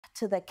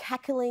to the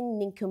cackling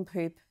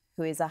nincompoop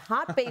who is a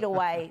heartbeat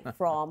away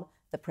from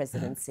the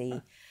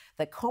presidency,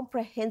 the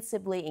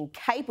comprehensively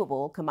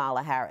incapable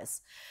Kamala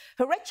Harris.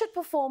 Her wretched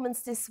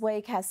performance this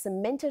week has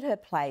cemented her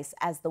place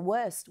as the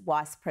worst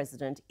vice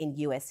president in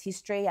US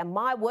history. And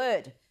my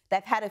word,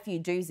 they've had a few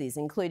doozies,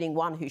 including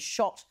one who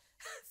shot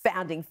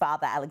founding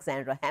father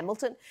Alexander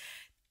Hamilton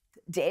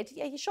dead.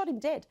 Yeah, you shot him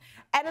dead.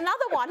 And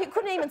another one who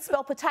couldn't even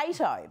spell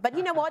potato. But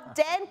you know what?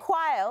 Dan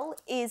Quayle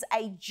is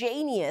a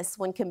genius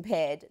when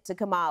compared to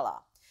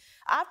Kamala.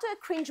 After a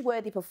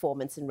cringeworthy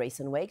performance in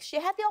recent weeks, she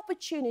had the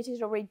opportunity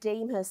to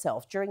redeem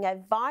herself during a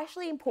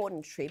vitally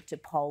important trip to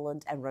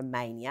Poland and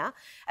Romania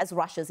as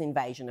Russia's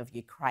invasion of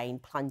Ukraine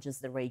plunges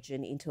the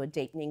region into a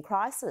deepening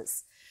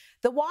crisis.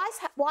 The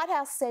White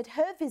House said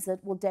her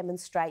visit will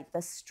demonstrate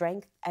the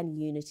strength and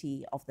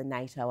unity of the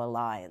NATO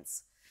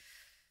Alliance.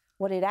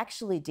 What it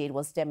actually did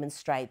was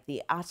demonstrate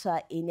the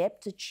utter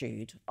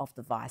ineptitude of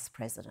the Vice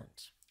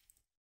President.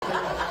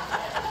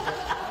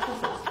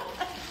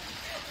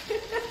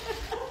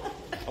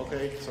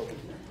 Okay, so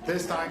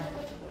this time,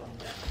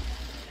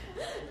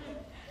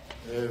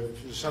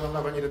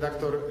 Szanowna Pani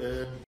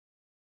Redaktor.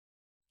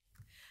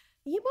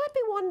 You might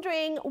be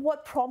wondering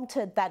what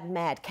prompted that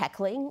mad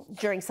cackling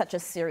during such a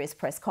serious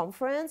press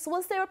conference.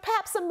 Was there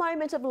perhaps a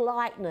moment of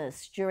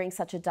lightness during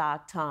such a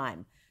dark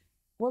time?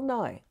 Well,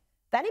 no.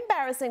 That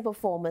embarrassing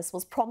performance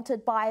was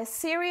prompted by a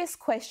serious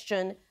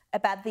question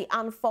about the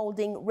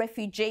unfolding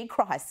refugee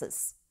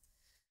crisis.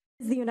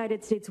 Is the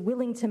United States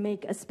willing to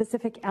make a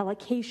specific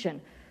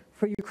allocation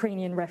for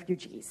Ukrainian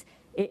refugees?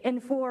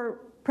 And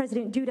for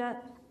President Duda,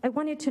 I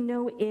wanted to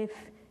know if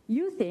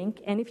you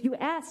think, and if you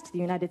asked the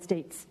United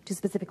States to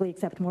specifically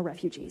accept more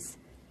refugees.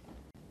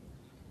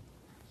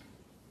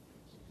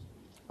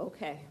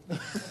 Okay.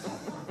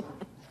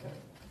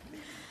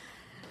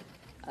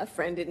 A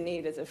friend in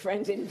need is a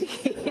friend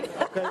indeed.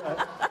 Okay,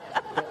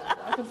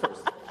 I can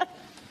first.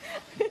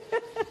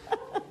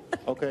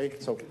 Okay,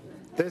 so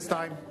this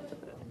time.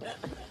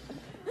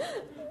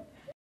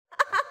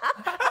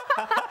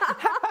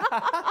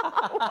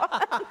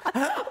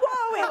 Why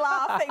are we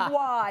laughing?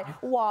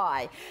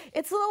 Why?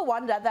 It's little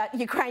wonder that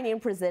Ukrainian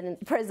President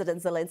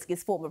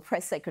Zelensky's former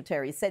press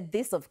secretary said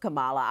this of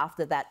Kamala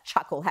after that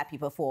chuckle-happy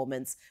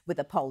performance with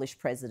the Polish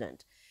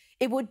president.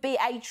 It would be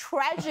a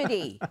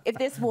tragedy if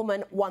this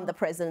woman won the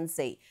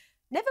presidency.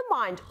 Never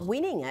mind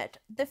winning it,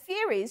 the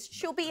fear is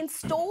she'll be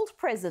installed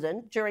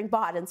president during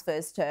Biden's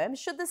first term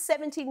should the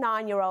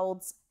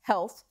 79-year-old's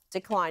health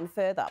decline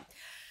further.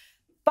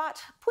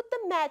 But put the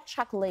mad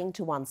chuckling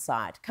to one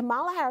side.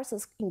 Kamala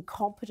Harris's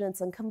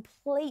incompetence and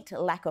complete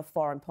lack of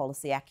foreign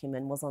policy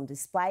acumen was on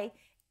display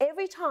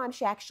every time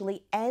she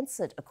actually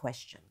answered a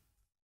question.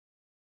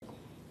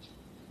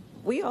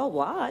 We all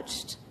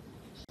watched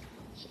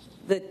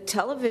the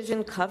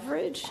television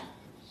coverage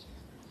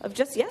of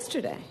just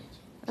yesterday.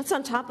 That's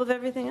on top of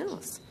everything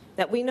else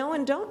that we know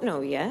and don't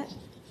know yet,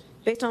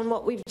 based on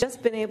what we've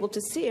just been able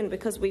to see. And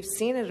because we've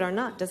seen it or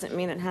not doesn't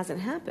mean it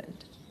hasn't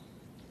happened.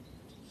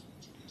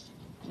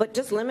 But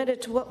just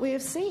limited to what we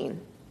have seen.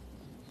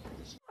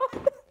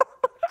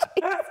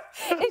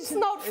 It's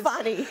not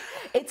funny.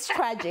 It's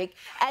tragic.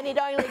 And it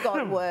only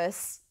got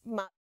worse.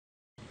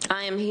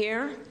 I am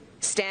here,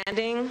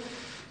 standing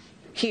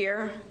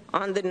here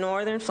on the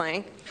northern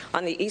flank,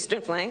 on the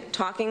eastern flank,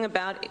 talking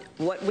about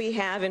what we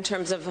have in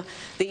terms of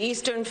the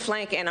eastern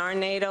flank and our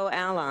NATO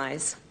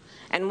allies,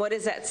 and what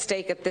is at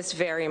stake at this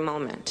very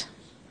moment.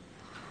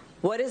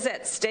 What is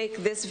at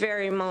stake this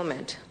very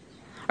moment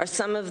are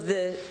some of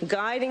the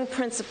guiding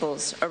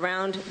principles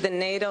around the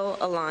NATO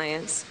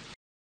Alliance.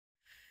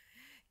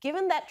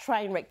 Given that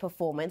train wreck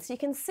performance, you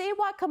can see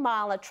why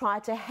Kamala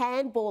tried to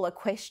handball a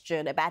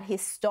question about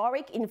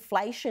historic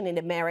inflation in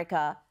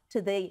America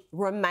to the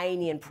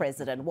Romanian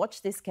president.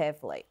 Watch this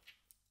carefully.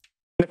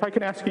 If I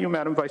can ask you,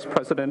 Madam Vice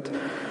President,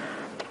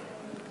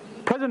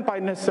 President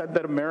Biden has said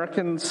that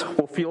Americans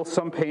will feel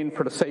some pain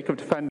for the sake of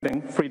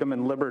defending freedom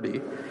and liberty,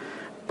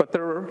 but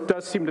there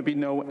does seem to be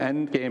no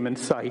end game in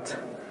sight.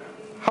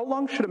 How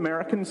long should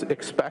Americans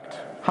expect?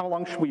 How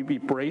long should we be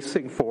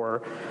bracing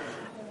for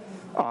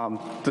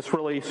this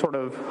really sort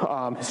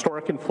of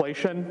historic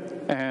inflation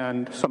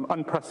and some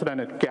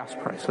unprecedented gas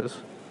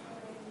prices?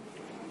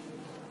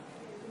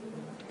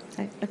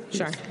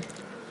 Sure.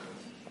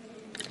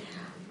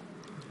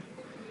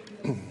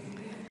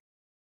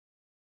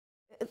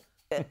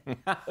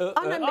 Oh,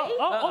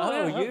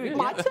 no, me? You.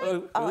 My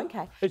turn? Oh,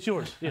 okay. It's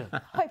yours, yeah.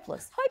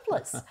 Hopeless.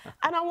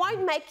 And I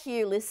won't make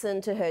you listen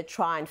to her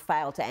try and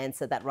fail to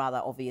answer that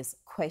rather obvious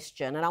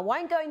question. And I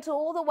won't go into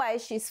all the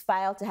ways she's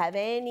failed to have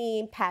any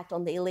impact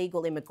on the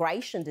illegal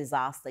immigration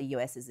disaster the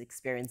US is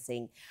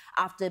experiencing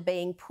after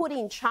being put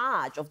in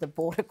charge of the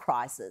border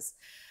crisis.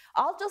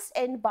 I'll just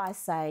end by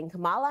saying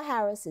Kamala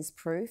Harris is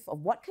proof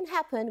of what can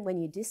happen when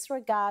you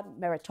disregard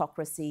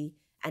meritocracy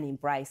and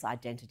embrace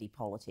identity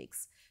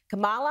politics.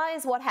 Kamala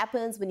is what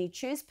happens when you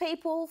choose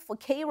people for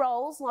key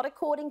roles, not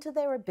according to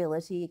their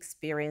ability,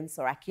 experience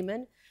or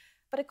acumen,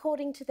 but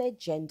according to their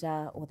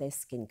gender or their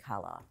skin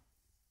colour.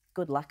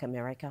 Good luck,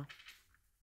 America.